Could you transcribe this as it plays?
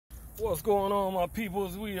What's going on, my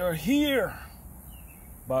peoples? We are here.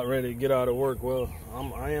 About ready to get out of work. Well,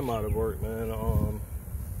 I am out of work, man.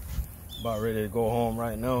 About ready to go home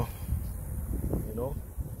right now. You know.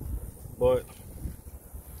 But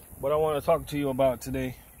what I want to talk to you about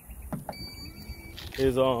today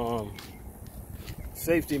is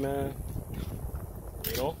safety, man.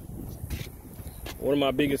 You know. One of my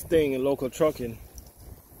biggest thing in local trucking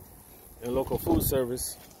and local food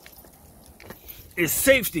service is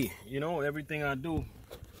safety. You know, everything I do,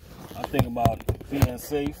 I think about being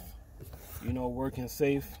safe, you know, working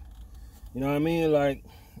safe. You know what I mean? Like,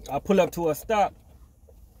 I pull up to a stop,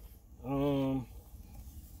 always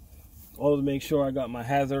make sure I got my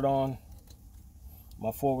hazard on,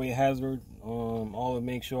 my four-way hazard. Always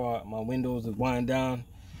make sure my windows is wind down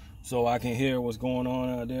so I can hear what's going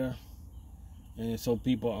on out there, and so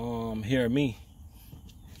people hear me.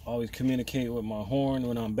 Always communicate with my horn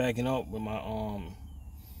when I'm backing up, with my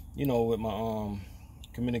you know, with my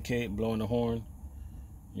communicate, blowing the horn,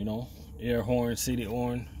 you know, air horn, city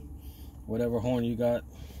horn, whatever horn you got.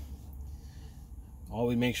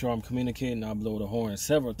 Always make sure I'm communicating. I blow the horn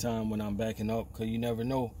several times when I'm backing up, because you never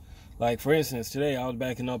know. Like, for instance, today I was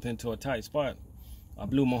backing up into a tight spot. I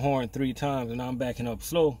blew my horn 3 times and I'm backing up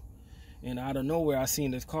slow, and out of nowhere I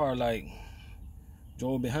seen this car like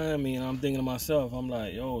drove behind me, and I'm thinking to myself, I'm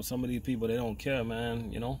like, yo, some of these people, they don't care,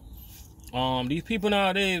 man, you know. These people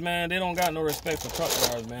nowadays, man, they don't got no respect for truck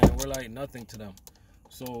drivers, man. We're like nothing to them.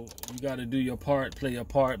 So you got to do your part, play your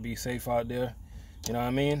part, be safe out there. You know what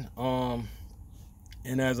I mean?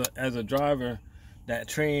 And as a driver that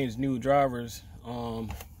trains new drivers,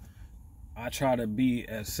 I try to be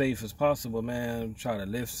as safe as possible, man. Try to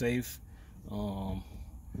live safe. You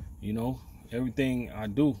know, everything I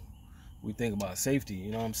do, we think about safety,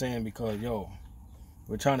 you know what I'm saying? Because, yo,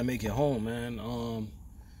 we're trying to make it home, man.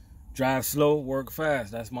 Drive slow, work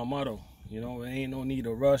fast. That's my motto. You know, there ain't no need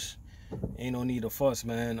to rush. Ain't no need to fuss,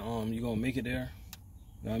 man. You're going to make it there.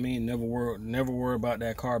 You know what I mean? Never worry about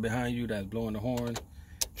that car behind you that's blowing the horn,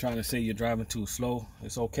 trying to say you're driving too slow.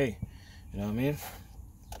 It's okay. You know what I mean?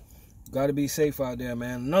 Got to be safe out there,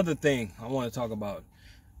 man. Another thing I want to talk about,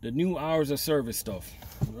 the new hours of service stuff,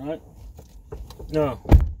 right? Now,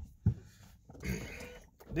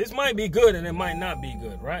 this might be good and it might not be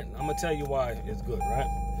good, right? I'm going to tell you why it's good, right?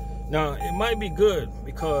 Now, it might be good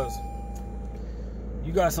because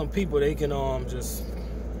you got some people, they can just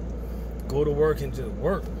go to work and just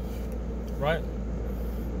work, right?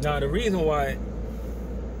 Now, the reason why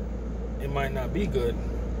it might not be good,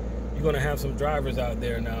 you're going to have some drivers out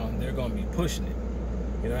there now, they're going to be pushing it.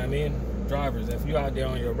 You know what I mean? Drivers, if you're out there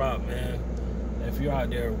on your route, man, if you're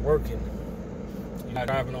out there working, you're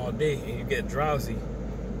driving all day and you get drowsy,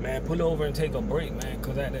 man, pull over and take a break, man,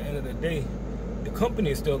 because at the end of the day, the company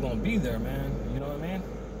is still going to be there, man. You know what I mean?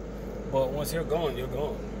 But once you're gone, you're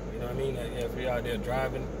gone. You know what I mean? If you're out there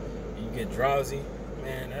driving and you get drowsy,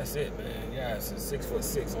 man, that's it, man. Yeah, it's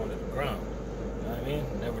 6'6" on the ground. You know what I mean?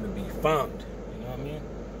 Never to be found. You know what I mean?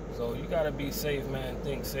 So you got to be safe, man.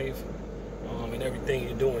 Think safe. In everything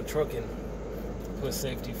you do in trucking, put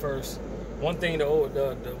safety first. One thing,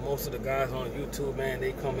 the most of the guys on YouTube, man,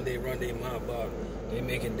 they come and they run their mouth about they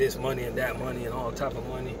making this money and that money and all type of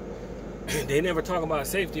money. They never talk about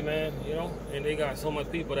safety, man, you know, and they got so much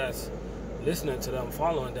people that's listening to them,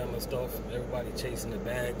 following them and stuff. Everybody chasing the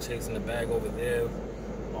bag over there,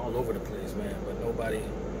 all over the place, man, but nobody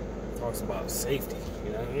talks about safety,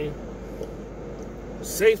 you know what I mean?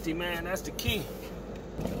 Safety, man, that's the key.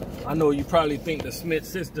 I know you probably think the Smith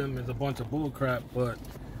system is a bunch of bullcrap, but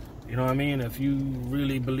you know what I mean? If you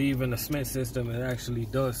really believe in the Smith system, it actually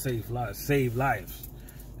does save lives.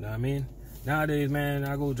 You know what I mean? Nowadays, man,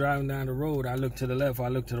 I go driving down the road, I look to the left, I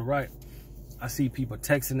look to the right. I see people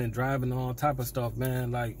texting and driving and all type of stuff,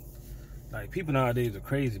 man. Like people nowadays are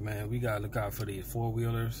crazy, man. We gotta look out for these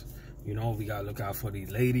four-wheelers. You know, we gotta look out for these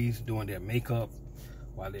ladies doing their makeup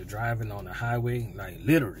while they're driving on the highway. Like,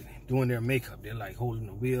 literally doing their makeup. They're like holding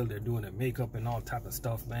the wheel, they're doing their makeup and all type of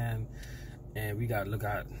stuff, man. And we gotta look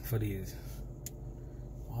out for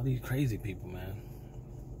all these crazy people, man,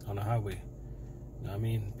 on the highway. You know what I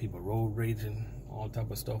mean? People road raging, all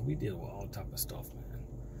type of stuff. We deal with all type of stuff, man.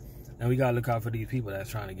 And we gotta look out for these people that's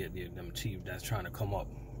trying to get them cheap, that's trying to come up.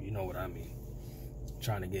 You know what I mean?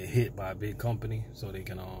 Trying to get hit by a big company so they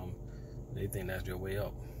can they think that's their way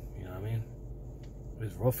up. You know what I mean?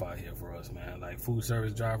 It's rough out here for us, man. Like, food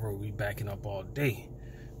service driver, we backing up all day.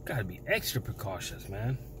 Gotta be extra precautious,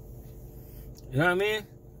 man. You know what I mean?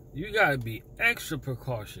 You gotta be extra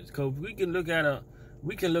precautious, cause we can look at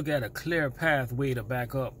a clear pathway to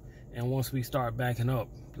back up, and once we start backing up,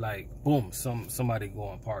 like, boom, somebody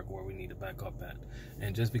go and park where we need to back up at.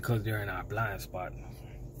 And just because they're in our blind spot,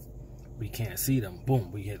 we can't see them,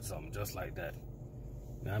 boom, we hit something just like that.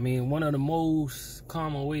 I mean, one of the most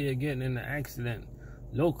common way of getting in an accident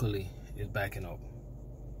locally is backing up.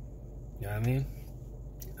 You know what I mean?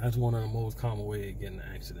 That's one of the most common way of getting in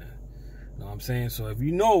an accident. You know what I'm saying? So if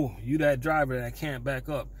you know you that driver that can't back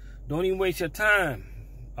up, don't even waste your time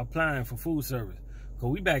applying for food service. Because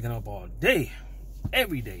we backing up all day,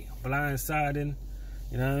 every day. Blindsiding,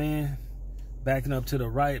 you know what I mean? Backing up to the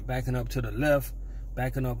right, backing up to the left,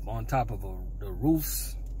 backing up on top of the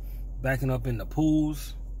roofs, backing up in the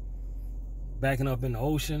pools, backing up in the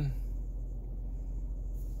ocean.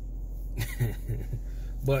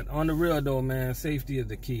 But on the real though, man, safety is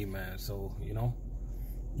the key, man. So, you know,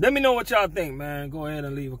 let me know what y'all think, man. Go ahead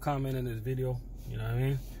and leave a comment in this video. You know what I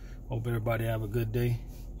mean? Hope everybody have a good day.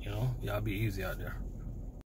 You know, y'all be easy out there.